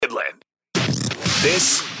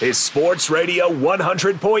This is Sports Radio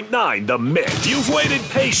 100.9 The Mix. You've waited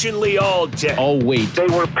patiently all day. Oh, wait. They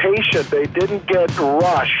were patient. They didn't get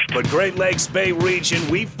rushed. But Great Lakes Bay region,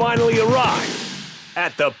 we finally arrived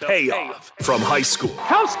at the Payoff. From high school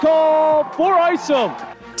House call for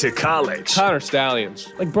ISO to college Connor Stallions.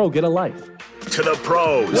 Like, bro, get a life. to the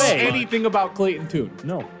pros. Anything about Clayton Toon?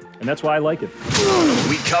 No, and that's why I like it.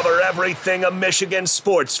 We cover everything a Michigan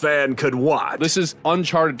sports fan could want. This is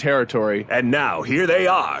uncharted territory. And now, here they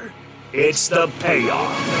are. It's the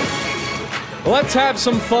Payoff. Let's have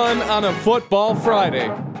some fun on a football Friday.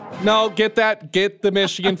 No, get the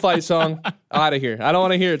Michigan fight song out of here. I don't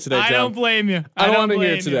want to hear it today, John. I don't blame you. I don't want to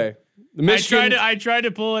hear it today. The Michigan, I tried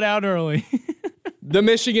to pull it out early. the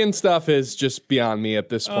Michigan stuff is just beyond me at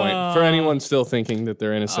this point. For anyone still thinking that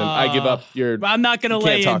they're innocent, I give up your... I'm not going to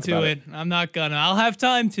lay into it. I'm not going to. I'll have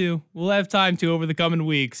time to. We'll have time to over the coming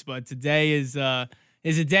weeks. But today is a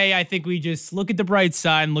day I think we just look at the bright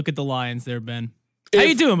side and look at the Lions there, Ben. How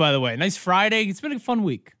you doing, by the way? Nice Friday. It's been a fun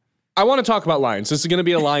week. I want to talk about Lions. This is going to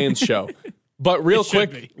be a Lions show. But real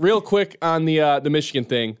quick on the Michigan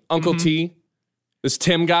thing. Uncle T, this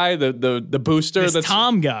Tim guy, the booster. This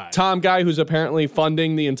Tom guy who's apparently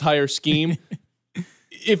funding the entire scheme.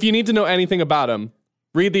 If you need to know anything about him,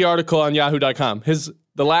 read the article on yahoo.com.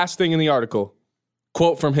 The last thing in the article,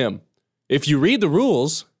 quote from him, if you read the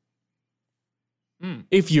rules,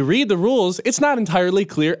 it's not entirely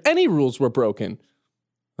clear any rules were broken.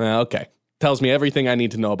 Okay. Tells me everything I need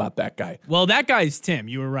to know about that guy. Well, that guy's Tim.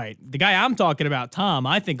 You were right. The guy I'm talking about, Tom,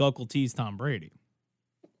 I think Uncle T's Tom Brady.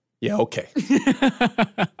 Yeah, okay.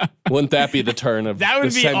 Wouldn't that be the turn of that would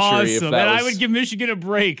the be century? awesome. If that and was... I would give Michigan a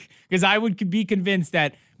break because I would be convinced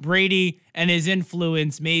that Brady and his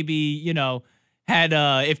influence maybe, had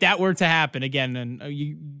if that were to happen again, and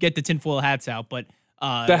you get the tinfoil hats out, but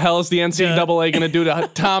the hell is the NCAA going to do to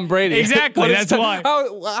Tom Brady? Exactly. That's why.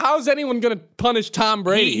 How's anyone going to punish Tom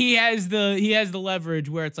Brady? He has the leverage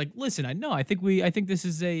where it's like, listen, I think this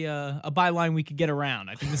is a byline we could get around.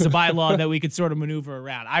 I think this is a bylaw that we could sort of maneuver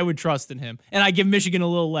around. I would trust in him, and I give Michigan a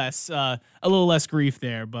little less grief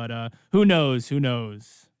there. But who knows? Who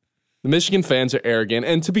knows? The Michigan fans are arrogant,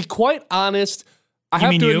 and to be quite honest, I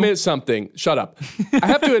have to admit something. Shut up. I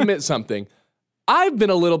have to admit something. I've been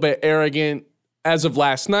a little bit arrogant. As of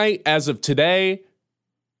last night, as of today,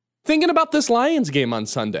 thinking about this Lions game on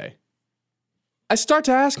Sunday, I start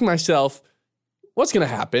to ask myself, what's going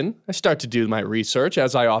to happen? I start to do my research,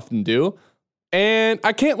 as I often do, and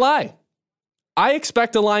I can't lie. I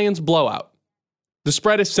expect a Lions blowout. The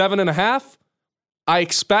spread is 7.5. I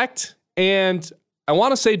expect, and I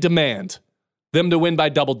want to say demand, them to win by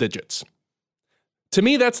double digits. To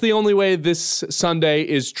me, that's the only way this Sunday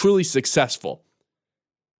is truly successful.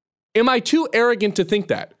 Am I too arrogant to think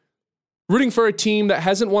that? Rooting for a team that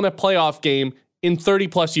hasn't won a playoff game in 30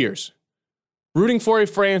 plus years. Rooting for a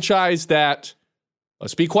franchise that,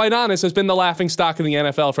 let's be quite honest, has been the laughingstock in the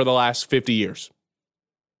NFL for the last 50 years.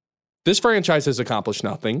 This franchise has accomplished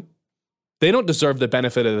nothing. They don't deserve the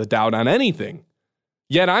benefit of the doubt on anything.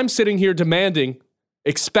 Yet I'm sitting here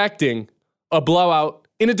expecting a blowout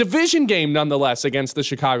in a division game nonetheless against the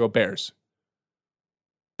Chicago Bears.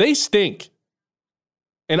 They stink.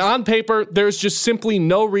 And on paper, there's just simply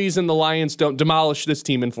no reason the Lions don't demolish this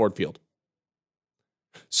team in Ford Field.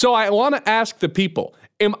 So I want to ask the people,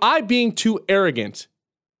 am I being too arrogant?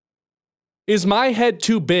 Is my head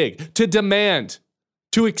too big to demand,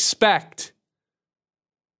 to expect,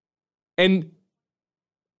 and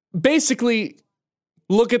basically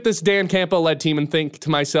look at this Dan Campbell-led team and think to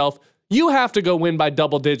myself, you have to go win by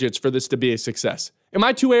double digits for this to be a success? Am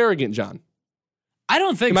I too arrogant, John? I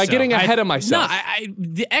don't think so. Am I getting ahead of myself? No,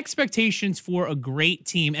 the expectations for a great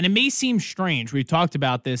team, and it may seem strange. We've talked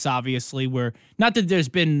about this, obviously, where not that there's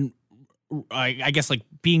been, I guess, like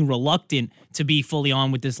being reluctant to be fully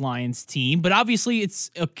on with this Lions team, but obviously it's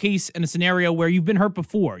a case and a scenario where you've been hurt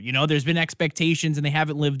before. There's been expectations and they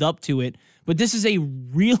haven't lived up to it, but this is a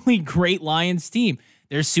really great Lions team.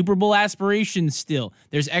 There's Super Bowl aspirations still.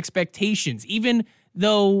 There's expectations, even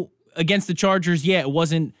though against the Chargers, it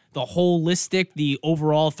wasn't the holistic, the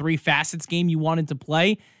overall three facets game you wanted to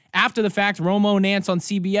play. After the fact, Romo and Nance on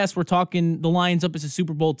CBS were talking the Lions up as a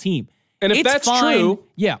Super Bowl team. And if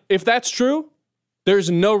that's true, there's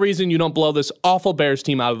no reason you don't blow this awful Bears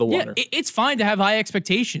team out of the water. Yeah, it's fine to have high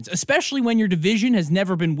expectations, especially when your division has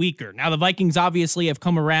never been weaker. Now, the Vikings obviously have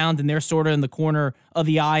come around, and they're sort of in the corner of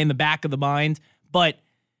the eye, in the back of the mind, but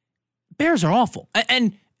Bears are awful.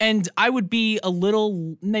 And I would be a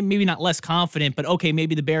little, maybe not less confident, but okay,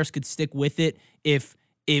 maybe the Bears could stick with it if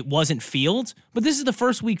it wasn't Fields. But this is the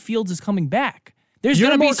first week Fields is coming back. There's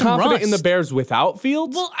going to be some confident rust in the Bears without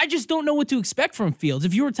Fields? Well, I just don't know what to expect from Fields.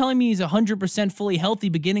 If you were telling me he's 100% fully healthy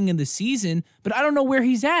beginning of the season, but I don't know where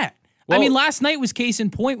he's at. Well, I mean, last night was case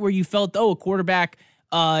in point where you felt, a quarterback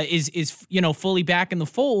is fully back in the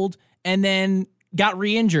fold, and then got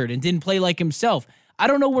re-injured and didn't play like himself. I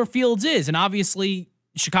don't know where Fields is, and obviously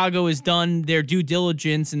Chicago has done their due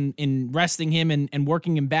diligence in resting him and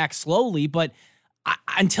working him back slowly, but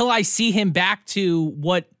until I see him back to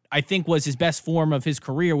what I think was his best form of his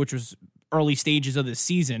career, which was early stages of the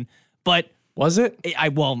season, but was it?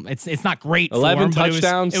 It's not great. 11 form,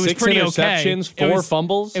 touchdowns, it was 6 pretty interceptions, okay. 4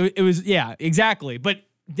 fumbles. It was exactly. But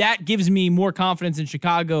that gives me more confidence in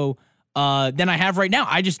Chicago than I have right now.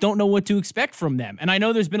 I just don't know what to expect from them. And I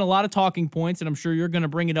know there's been a lot of talking points, and I'm sure you're going to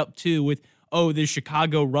bring it up too with, this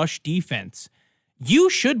Chicago rush defense. You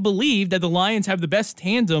should believe that the Lions have the best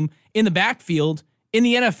tandem in the backfield in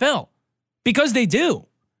the NFL because they do.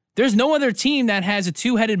 There's no other team that has a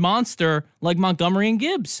two-headed monster like Montgomery and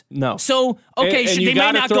Gibbs. No. So, okay, and you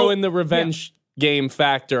got to throw in the revenge game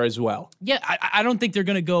factor as well. Yeah, I don't think they're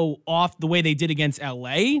going to go off the way they did against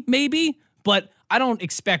LA, maybe, but I don't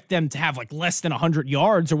expect them to have like less than 100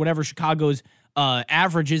 yards or whatever Chicago's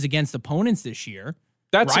average is against opponents this year.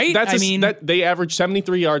 That's right. They average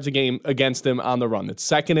 73 yards a game against them on the run. That's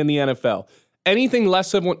second in the NFL. Anything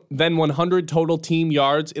less than 100 total team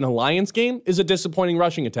yards in a Lions game is a disappointing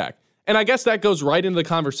rushing attack. And I guess that goes right into the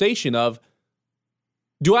conversation of,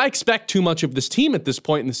 do I expect too much of this team at this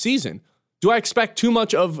point in the season? Do I expect too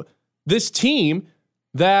much of this team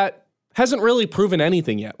that hasn't really proven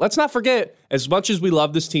anything yet? Let's not forget, as much as we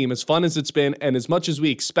love this team, as fun as it's been, and as much as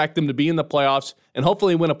we expect them to be in the playoffs and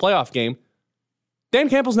hopefully win a playoff game, Dan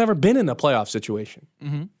Campbell's never been in a playoff situation.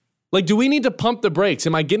 Mm-hmm. Like, do we need to pump the brakes?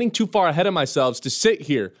 Am I getting too far ahead of myself to sit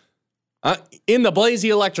here in the Blazy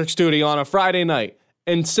Electric studio on a Friday night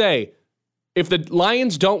and say, if the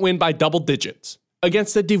Lions don't win by double digits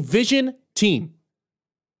against a division team,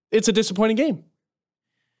 it's a disappointing game?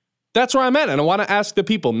 That's where I'm at. And I want to ask the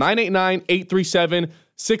people,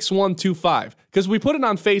 989-837-6125. Because we put it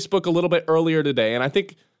on Facebook a little bit earlier today, and I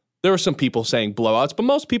think there were some people saying blowouts, but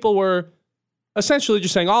most people were essentially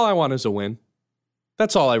just saying, all I want is a win.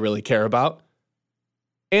 That's all I really care about.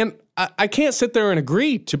 And I can't sit there and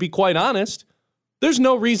agree, to be quite honest. There's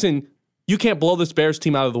no reason you can't blow this Bears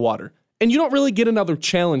team out of the water. And you don't really get another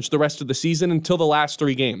challenge the rest of the season until the last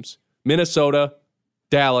 3 games. Minnesota,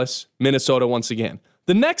 Dallas, Minnesota once again.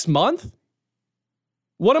 The next month,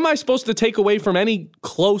 what am I supposed to take away from any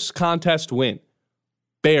close contest win?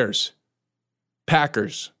 Bears,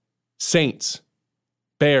 Packers, Saints,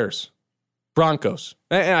 Bears, Broncos.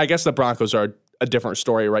 And I guess the Broncos are a different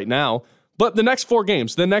story right now. But the next 4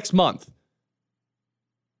 games, the next month,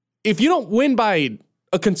 if you don't win by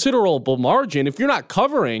a considerable margin, if you're not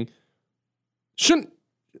covering, shouldn't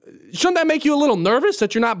that make you a little nervous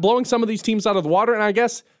that you're not blowing some of these teams out of the water? And I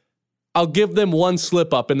guess I'll give them one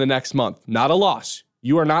slip up in the next month. Not a loss.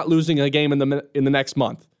 You are not losing a game in the next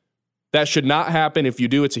month. That should not happen. If you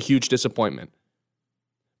do, it's a huge disappointment.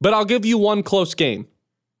 But I'll give you one close game.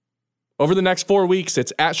 Over the next 4 weeks,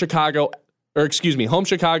 it's home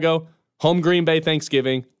Chicago, home Green Bay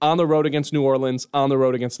Thanksgiving, on the road against New Orleans, on the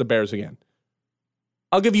road against the Bears again.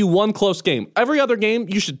 I'll give you one close game. Every other game,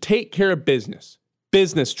 you should take care of business.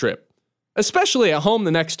 Business trip. Especially at home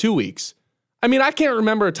the next 2 weeks. I mean, I can't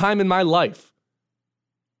remember a time in my life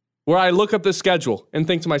where I look up the schedule and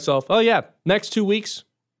think to myself, oh yeah, next 2 weeks,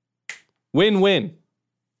 win-win.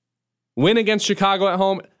 Win against Chicago at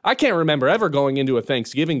home. I can't remember ever going into a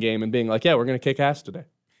Thanksgiving game and being like, yeah, we're going to kick ass today.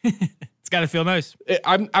 It's got to feel nice.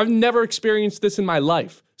 I've never experienced this in my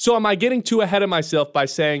life. So am I getting too ahead of myself by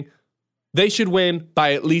saying they should win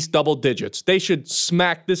by at least double digits? They should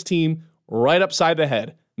smack this team right upside the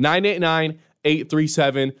head.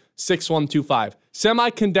 989-837-6125.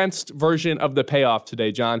 Semi-condensed version of the payoff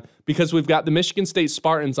today, John, because we've got the Michigan State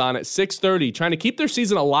Spartans on at 6:30 trying to keep their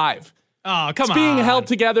season alive. Oh, come on. It's being held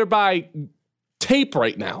together by tape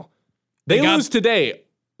right now. They lose today.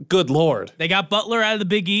 Good Lord. They got Butler out of the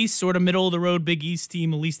Big East, sort of middle-of-the-road Big East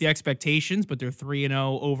team, at least the expectations, but they're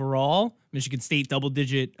 3-0 overall. Michigan State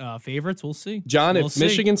double-digit favorites. We'll see. John, if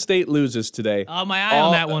Michigan State loses today... Oh, my eye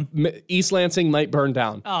on that one. East Lansing might burn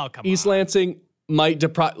down. Oh, come on. East Lansing might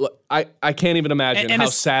deprive... I can't even imagine how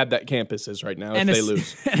sad that campus is right now if they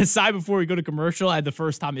lose. And aside, before we go to commercial, I had the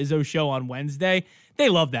First Time Izzo show on Wednesday. They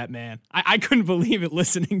love that man. I couldn't believe it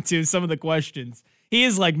listening to some of the questions. He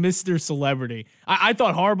is like Mr. Celebrity. I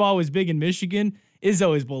thought Harbaugh was big in Michigan.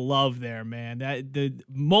 Izzo is beloved there, man. The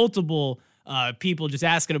multiple people just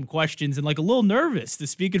asking him questions and like a little nervous to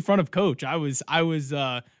speak in front of coach. I don't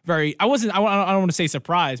want to say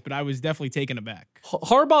surprised, but I was definitely taken aback.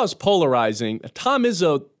 Harbaugh is polarizing. Tom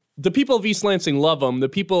Izzo, the people of East Lansing love him. The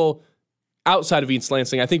people outside of East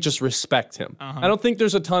Lansing, I think, just respect him. I don't think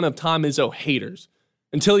there's a ton of Tom Izzo haters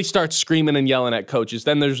until he starts screaming and yelling at coaches.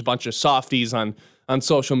 Then there's a bunch of softies on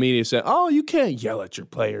social media saying, oh, you can't yell at your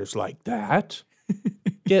players like that.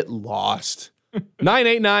 Get lost.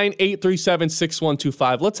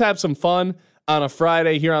 989-837-6125. Let's have some fun on a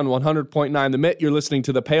Friday here on 100.9 The Mitt. You're listening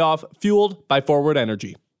to The Payoff, fueled by Forward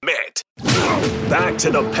Energy. Mitt. Back to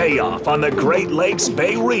The Payoff on the Great Lakes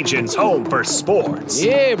Bay Region's home for sports.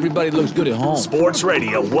 Yeah, everybody looks good at home. Sports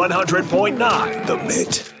Radio 100.9 The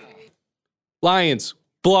Mitt. Lions,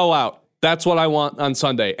 blowout. That's what I want on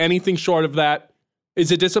Sunday. Anything short of that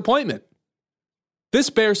is a disappointment. This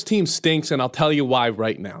Bears team stinks, and I'll tell you why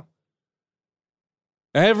right now.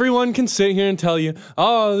 Everyone can sit here and tell you,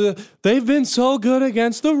 oh, they've been so good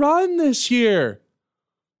against the run this year.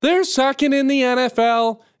 They're second in the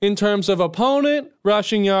NFL in terms of opponent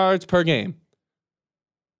rushing yards per game.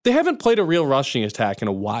 They haven't played a real rushing attack in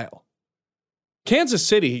a while. Kansas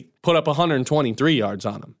City put up 123 yards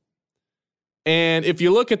on them. And if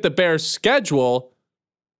you look at the Bears' schedule,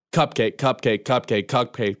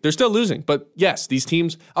 cupcake. They're still losing. But yes, these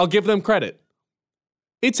teams, I'll give them credit.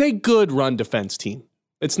 It's a good run defense team.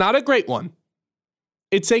 It's not a great one.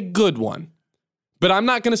 It's a good one. But I'm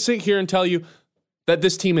not going to sit here and tell you that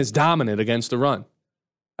this team is dominant against the run.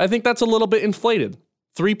 I think that's a little bit inflated.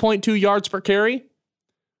 3.2 yards per carry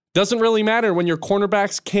doesn't really matter when your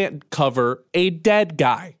cornerbacks can't cover a dead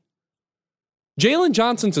guy. Jalen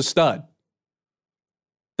Johnson's a stud.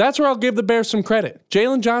 That's where I'll give the Bears some credit.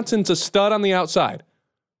 Jalen Johnson's a stud on the outside.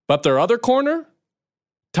 But their other corner,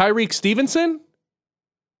 Tyreek Stevenson,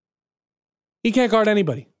 he can't guard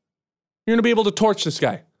anybody. You're going to be able to torch this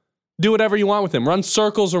guy. Do whatever you want with him. Run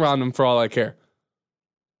circles around him for all I care.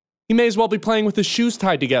 He may as well be playing with his shoes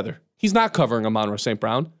tied together. He's not covering Amon-Ra St.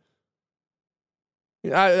 Brown.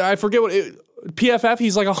 I forget what PFF,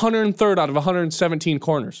 he's like 103rd out of 117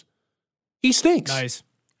 corners. He stinks. Nice.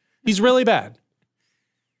 He's really bad.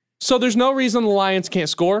 So there's no reason the Lions can't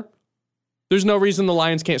score. There's no reason the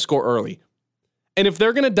Lions can't score early. And if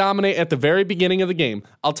they're going to dominate at the very beginning of the game,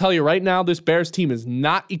 I'll tell you right now, this Bears team is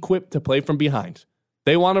not equipped to play from behind.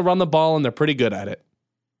 They want to run the ball, and they're pretty good at it.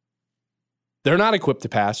 They're not equipped to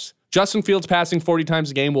pass. Justin Fields passing 40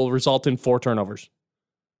 times a game will result in 4 turnovers.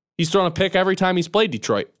 He's thrown a pick every time he's played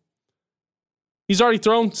Detroit. He's already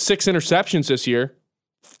thrown 6 interceptions this year,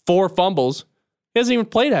 4 fumbles. He hasn't even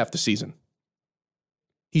played half the season.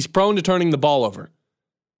 He's prone to turning the ball over.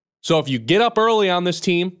 So if you get up early on this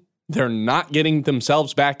team, they're not getting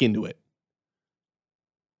themselves back into it.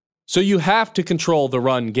 So you have to control the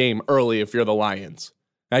run game early if you're the Lions.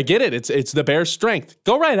 I get it. It's the Bears' strength.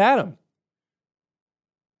 Go right at them.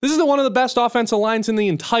 This is one of the best offensive lines in the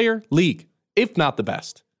entire league, if not the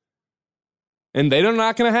best. And they're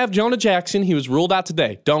not going to have Jonah Jackson. He was ruled out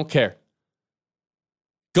today. Don't care.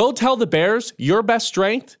 Go tell the Bears your best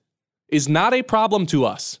strength is not a problem to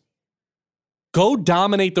us. Go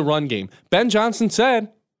dominate the run game. Ben Johnson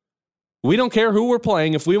said, we don't care who we're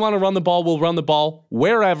playing. If we want to run the ball, we'll run the ball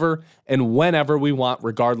wherever and whenever we want,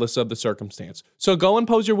 regardless of the circumstance. So go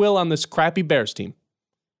impose your will on this crappy Bears team.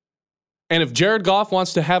 And if Jared Goff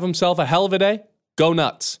wants to have himself a hell of a day, go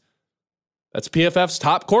nuts. That's PFF's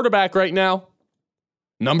top quarterback right now.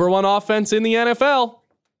 Number 1 offense in the NFL.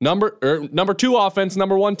 Number 2 offense,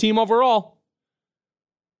 number 1 team overall.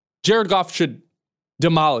 Jared Goff should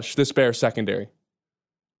demolish this Bears secondary.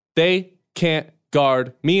 They can't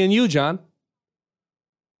guard me and you, John.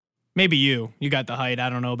 Maybe you. You got the height. I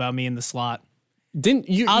don't know about me in the slot. Didn't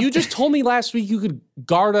you? You just told me last week you could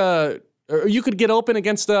guard or you could get open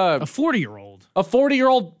against a 40-year-old. A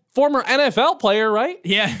 40-year-old former NFL player, right?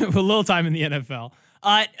 Yeah, a little time in the NFL.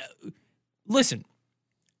 Listen,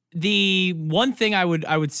 the one thing I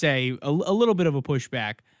would say, a little bit of a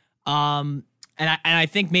pushback, and I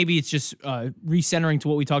think maybe it's just recentering to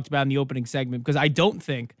what we talked about in the opening segment, because I don't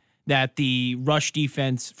think that the rush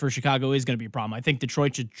defense for Chicago is going to be a problem. I think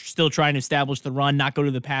Detroit should still try and establish the run, not go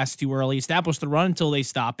to the pass too early, establish the run until they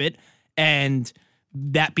stop it, and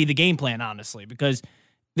that be the game plan, honestly, because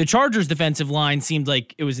the Chargers' defensive line seemed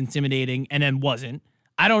like it was intimidating and then wasn't.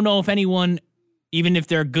 I don't know if anyone, even if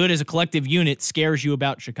they're good as a collective unit, scares you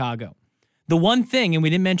about Chicago. The one thing, and we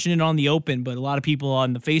didn't mention it on the open, but a lot of people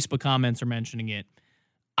on the Facebook comments are mentioning it,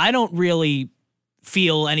 I don't really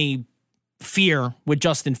feel any fear with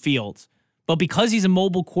Justin Fields. But because he's a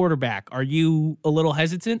mobile quarterback, are you a little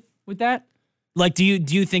hesitant with that? Like, do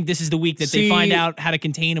you think this is the week that they find out how to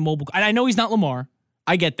contain a mobile? And I know he's not Lamar.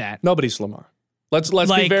 I get that. Nobody's Lamar. Let's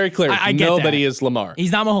be very clear. I get Nobody that. is Lamar.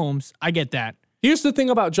 He's not Mahomes. I get that. Here's the thing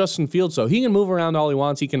about Justin Fields, though. He can move around all he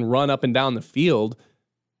wants. He can run up and down the field.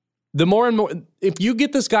 The more and more, if you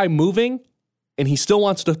get this guy moving and he still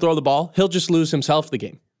wants to throw the ball, he'll just lose himself the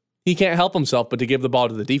game. He can't help himself but to give the ball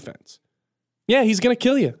to the defense. Yeah, he's going to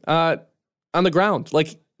kill you on the ground.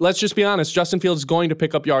 Like, let's just be honest. Justin Fields is going to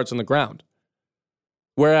pick up yards on the ground.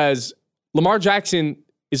 Whereas Lamar Jackson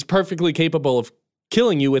is perfectly capable of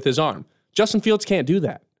killing you with his arm. Justin Fields can't do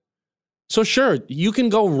that. So sure, you can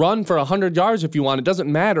go run for 100 yards if you want. It doesn't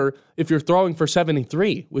matter if you're throwing for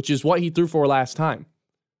 73, which is what he threw for last time.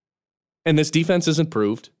 And this defense is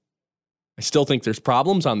improved. I still think there's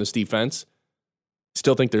problems on this defense.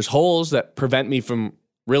 Still think there's holes that prevent me from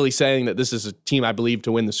really saying that this is a team I believe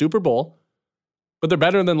to win the Super Bowl. But they're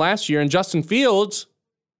better than last year. And Justin Fields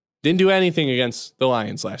didn't do anything against the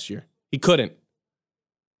Lions last year. He couldn't.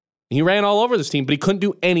 He ran all over this team, but he couldn't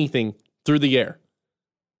do anything through the air.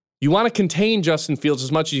 You want to contain Justin Fields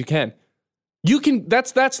as much as you can. You can.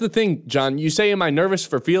 That's the thing, John. You say, am I nervous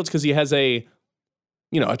for Fields because he has a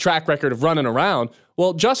track record of running around?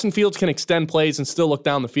 Well, Justin Fields can extend plays and still look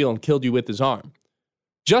down the field and kill you with his arm.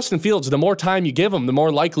 Justin Fields, the more time you give him, the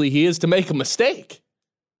more likely he is to make a mistake.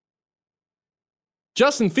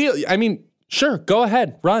 Justin Fields, sure, go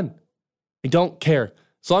ahead, run. I don't care.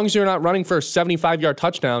 As long as you're not running for a 75-yard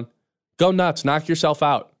touchdown, go nuts, knock yourself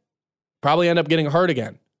out. Probably end up getting hurt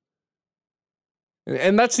again.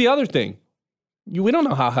 And that's the other thing. We don't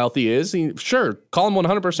know how healthy he is. Sure, call him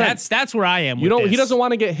 100%. That's where I am with this. He doesn't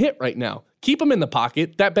want to get hit right now. Keep him in the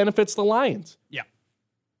pocket. That benefits the Lions. Yeah.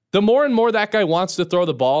 The more and more that guy wants to throw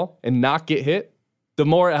the ball and not get hit, the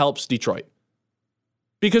more it helps Detroit.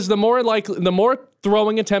 Because the more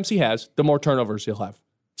throwing attempts he has, the more turnovers he'll have.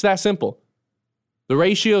 It's that simple. The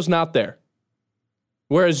ratio's not there.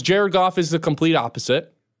 Whereas Jared Goff is the complete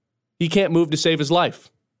opposite. He can't move to save his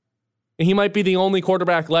life. And he might be the only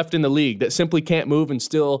quarterback left in the league that simply can't move and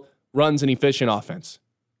still runs an efficient offense.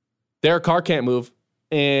 Derek Carr can't move,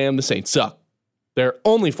 and the Saints suck. Their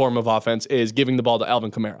only form of offense is giving the ball to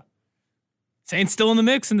Alvin Kamara. Saints still in the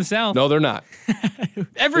mix in the South. No, they're not.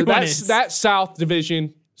 Everyone is. That South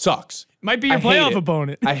division sucks. Might be your playoff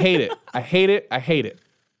opponent. I hate it.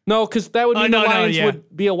 No, because that would mean the Lions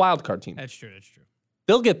would be a wild card team. That's true.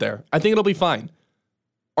 They'll get there. I think it'll be fine.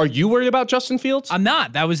 Are you worried about Justin Fields? I'm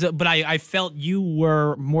not. But I felt you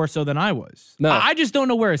were more so than I was. No. I just don't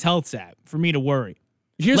know where his health's at for me to worry.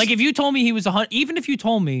 If you told me he was even if you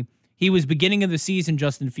told me he was beginning of the season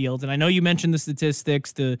Justin Fields, and I know you mentioned the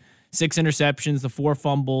statistics, the 6 interceptions, the 4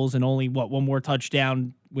 fumbles, and only one more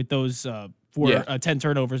touchdown with those 10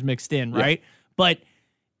 turnovers mixed in, right? Yeah. But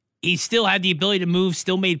he still had the ability to move,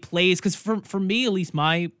 still made plays. Because for me, at least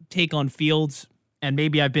my take on Fields, and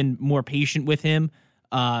maybe I've been more patient with him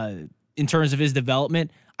in terms of his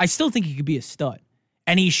development, I still think he could be a stud.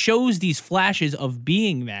 And he shows these flashes of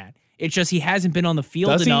being that. It's just he hasn't been on the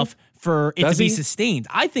field enough for it to be sustained.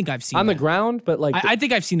 I think I've seen on that. The ground, but I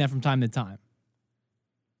think I've seen that from time to time.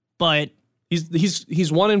 But he's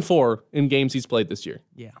 1-4 in games he's played this year.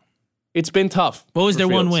 Yeah, it's been tough. What was their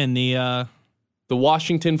Fields. one win? The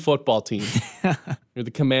Washington football team. Or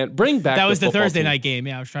the command. Bring back. That was the Thursday team. night game.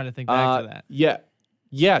 Yeah, I was trying to think back to that.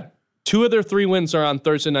 Yeah. 2 of their 3 wins are on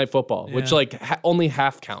Thursday night football, which only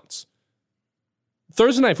half counts.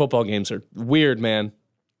 Thursday night football games are weird, man.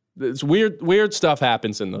 It's weird stuff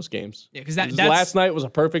happens in those games. Yeah, because last night was a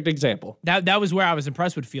perfect example. That was where I was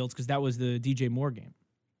impressed with Fields, because that was the DJ Moore game.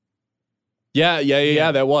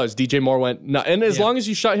 Yeah. That was. DJ Moore went nuts. And as long as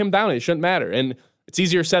you shut him down, it shouldn't matter. And it's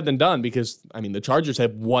easier said than done, because the Chargers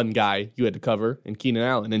had one guy you had to cover in Keenan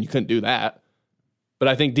Allen, and you couldn't do that. But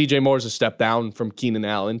I think DJ Moore's a step down from Keenan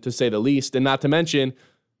Allen, to say the least. And not to mention,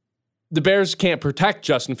 the Bears can't protect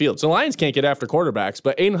Justin Fields. The Lions can't get after quarterbacks,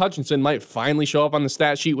 but Aiden Hutchinson might finally show up on the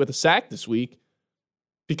stat sheet with a sack this week,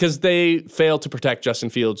 because they failed to protect Justin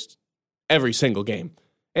Fields every single game.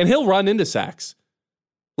 And he'll run into sacks.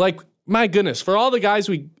 My goodness, for all the guys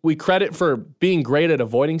we credit for being great at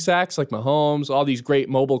avoiding sacks, like Mahomes, all these great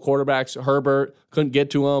mobile quarterbacks, Herbert, couldn't get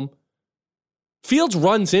to him. Fields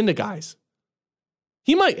runs into guys.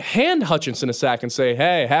 He might hand Hutchinson a sack and say,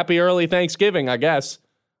 hey, happy early Thanksgiving, I guess.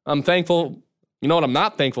 I'm thankful. You know what I'm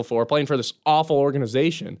not thankful for? Playing for this awful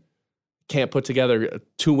organization. Can't put together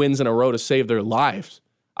 2 wins in a row to save their lives.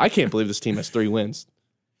 I can't believe this team has 3 wins.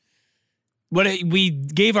 We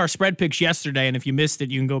gave our spread picks yesterday, and if you missed it,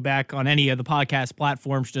 you can go back on any of the podcast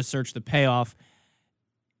platforms, just search the Payoff.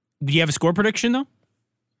 Do you have a score prediction, though? Do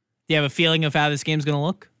you have a feeling of how this game's going to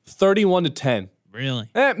look? 31-10. Really?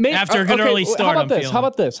 After a good early start, How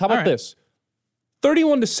about this?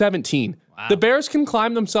 31-17. Wow. The Bears can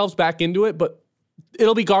climb themselves back into it, but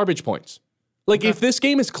it'll be garbage points. Like, if this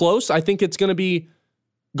game is close, I think it's going to be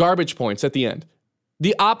garbage points at the end.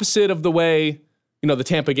 The opposite of the way, the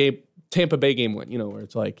Tampa Bay game went, where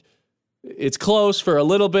it's like, it's close for a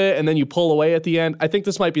little bit, and then you pull away at the end. I think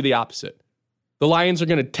this might be the opposite. The Lions are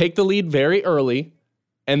going to take the lead very early,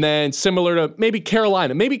 and then similar to maybe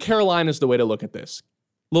Carolina. Maybe Carolina is the way to look at this.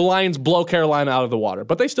 The Lions blow Carolina out of the water,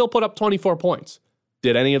 but they still put up 24 points.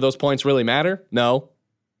 Did any of those points really matter? No.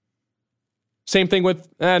 Same thing with,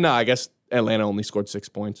 I guess Atlanta only scored 6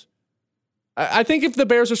 points. I think if the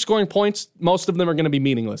Bears are scoring points, most of them are going to be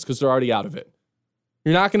meaningless because they're already out of it.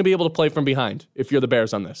 You're not going to be able to play from behind if you're the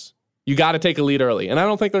Bears on this. You got to take a lead early, and I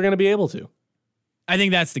don't think they're going to be able to. I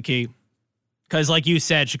think that's the key. Because like you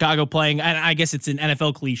said, Chicago playing, and I guess it's an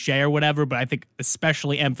NFL cliche or whatever, but I think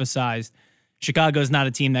especially emphasized, Chicago's not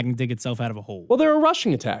a team that can dig itself out of a hole. Well, they're a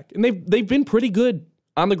rushing attack, and they've been pretty good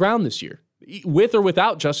on the ground this year. With or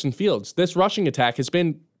without Justin Fields, this rushing attack has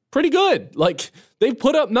been pretty good. Like, they've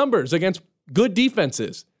put up numbers against good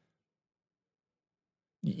defenses.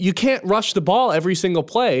 You can't rush the ball every single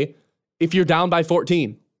play if you're down by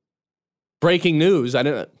 14. Breaking news, I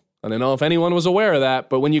don't know if anyone was aware of that,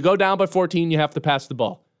 but when you go down by 14, you have to pass the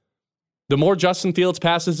ball. The more Justin Fields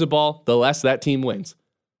passes the ball, the less that team wins.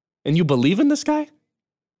 And you believe in this guy?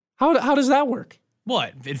 How does that work?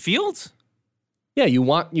 What, in Fields? Yeah, you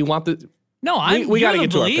want the... No, we got to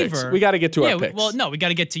get to our picks. We got to get to our picks. Well, no, we got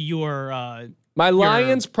to get to your... My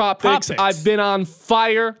Lions prop picks. I've been on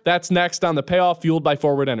fire. That's next on the Payoff, fueled by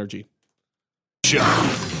Forward Energy.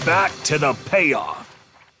 Back to the Payoff.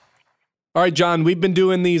 All right, John, we've been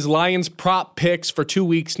doing these Lions prop picks for 2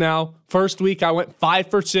 weeks now. First week, I went 5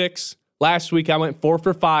 for 6. Last week, I went 4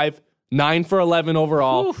 for 5, 9 for 11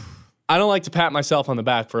 overall. Oof. I don't like to pat myself on the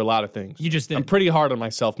back for a lot of things. You just did. I'm pretty hard on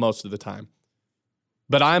myself most of the time.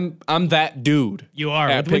 But I'm that dude. You are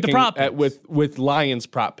with the prop picks. With Lions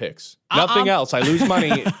prop picks. Nothing else. I lose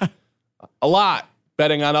money a lot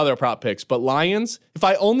betting on other prop picks. But Lions, if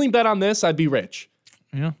I only bet on this, I'd be rich.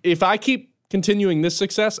 Yeah. If I keep continuing this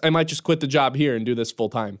success, I might just quit the job here and do this full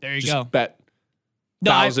time. There you just go. Bet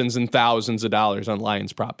thousands and thousands of dollars on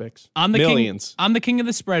Lions prop picks. I'm the Millions. I'm the king of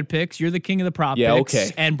the spread picks. You're the king of the prop picks. Okay.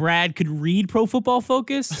 And Brad could read Pro Football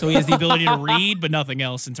Focus, so he has the ability to read, but nothing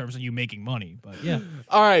else in terms of you making money. But yeah.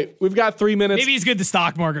 All right, we've got 3 minutes. Maybe he's good to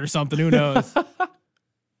stock market or something. Who knows?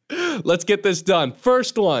 Let's get this done.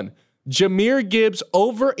 First one, Jahmyr Gibbs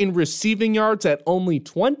over in receiving yards at only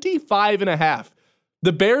 25.5.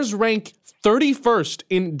 The Bears rank 31st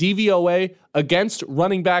in DVOA against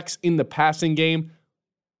running backs in the passing game.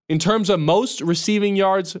 In terms of most receiving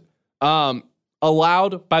yards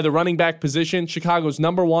allowed by the running back position, Chicago's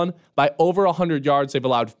number one by over 100 yards. They've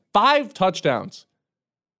allowed 5 touchdowns.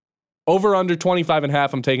 Over under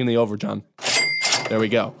 25.5. I'm taking the over, John. There we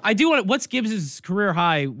go. I do want. What's Gibbs' career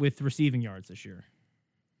high with receiving yards this year?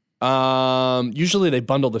 Usually they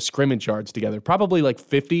bundle the scrimmage yards together. Probably like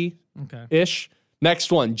 50-ish. Okay.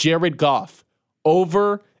 Next one, Jared Goff.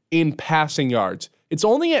 Over in passing yards. It's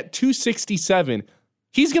only at 267.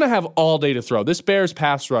 He's going to have all day to throw. This Bears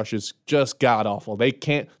pass rush is just god-awful.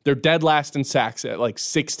 They're dead last in sacks at like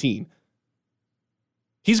 16.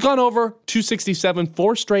 He's gone over 267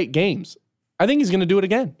 4 straight games. I think he's going to do it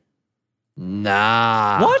again.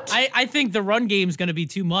 Nah. What? I think the run game is going to be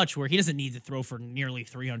too much where he doesn't need to throw for nearly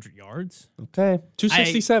 300 yards. Okay.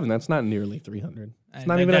 267. That's not nearly 300. It's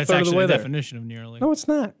not even a third of the way there. That's actually the definition of nearly. No, it's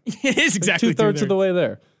not. It is exactly 2/3 of the way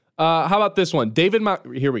there. How about this one?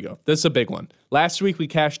 Here we go. This is a big one. Last week we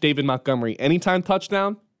cashed David Montgomery. Anytime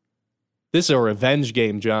touchdown? This is a revenge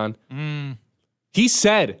game, John. He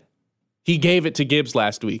said he gave it to Gibbs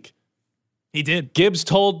last week. He did. Gibbs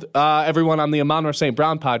told everyone on the Amon-Ra St.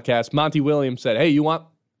 Brown podcast, Monty Williams said, hey, you want...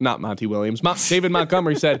 Not Monty Williams. David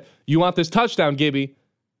Montgomery said, you want this touchdown, Gibby?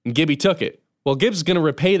 And Gibby took it. Well, Gibbs is going to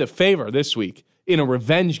repay the favor this week in a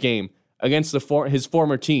revenge game against his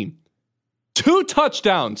former team. 2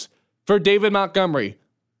 touchdowns for David Montgomery,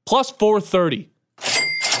 plus 430.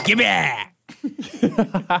 Gibby!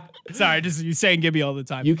 Sorry, just you saying Gibby all the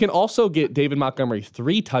time. You can also get David Montgomery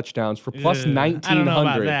 3 touchdowns for plus 1,900. I don't know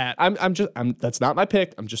about that. That's not my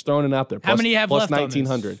pick. I'm just throwing it out there. How many you have plus left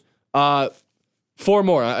 1,900. 4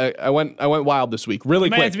 more. I went wild this week. Really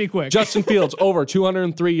quick. Have to be quick. Justin Fields over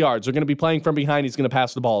 203 yards. They're going to be playing from behind. He's going to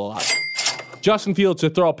pass the ball a lot. Justin Fields to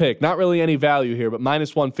throw a pick. Not really any value here, but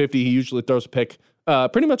minus 150. He usually throws a pick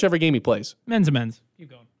pretty much every game he plays. Men's and men's.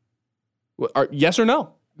 Keep going. Yes or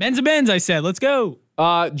no? Men's and men's, I said. Let's go.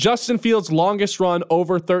 Justin Fields' longest run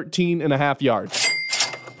over 13.5 yards.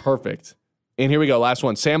 Perfect. And here we go. Last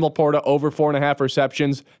one. Sam Laporta over 4.5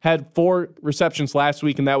 receptions. Had 4 receptions last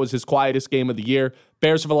week, and that was his quietest game of the year.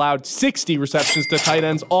 Bears have allowed 60 receptions to tight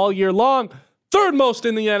ends all year long. 3rd most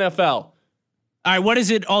in the NFL. All right, what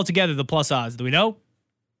is it altogether, the plus odds? Do we know?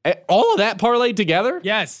 All of that parlayed together?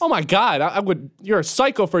 Yes. Oh, my God. You're a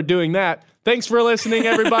psycho for doing that. Thanks for listening,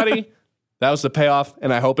 everybody. That was the payoff,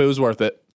 and I hope it was worth it.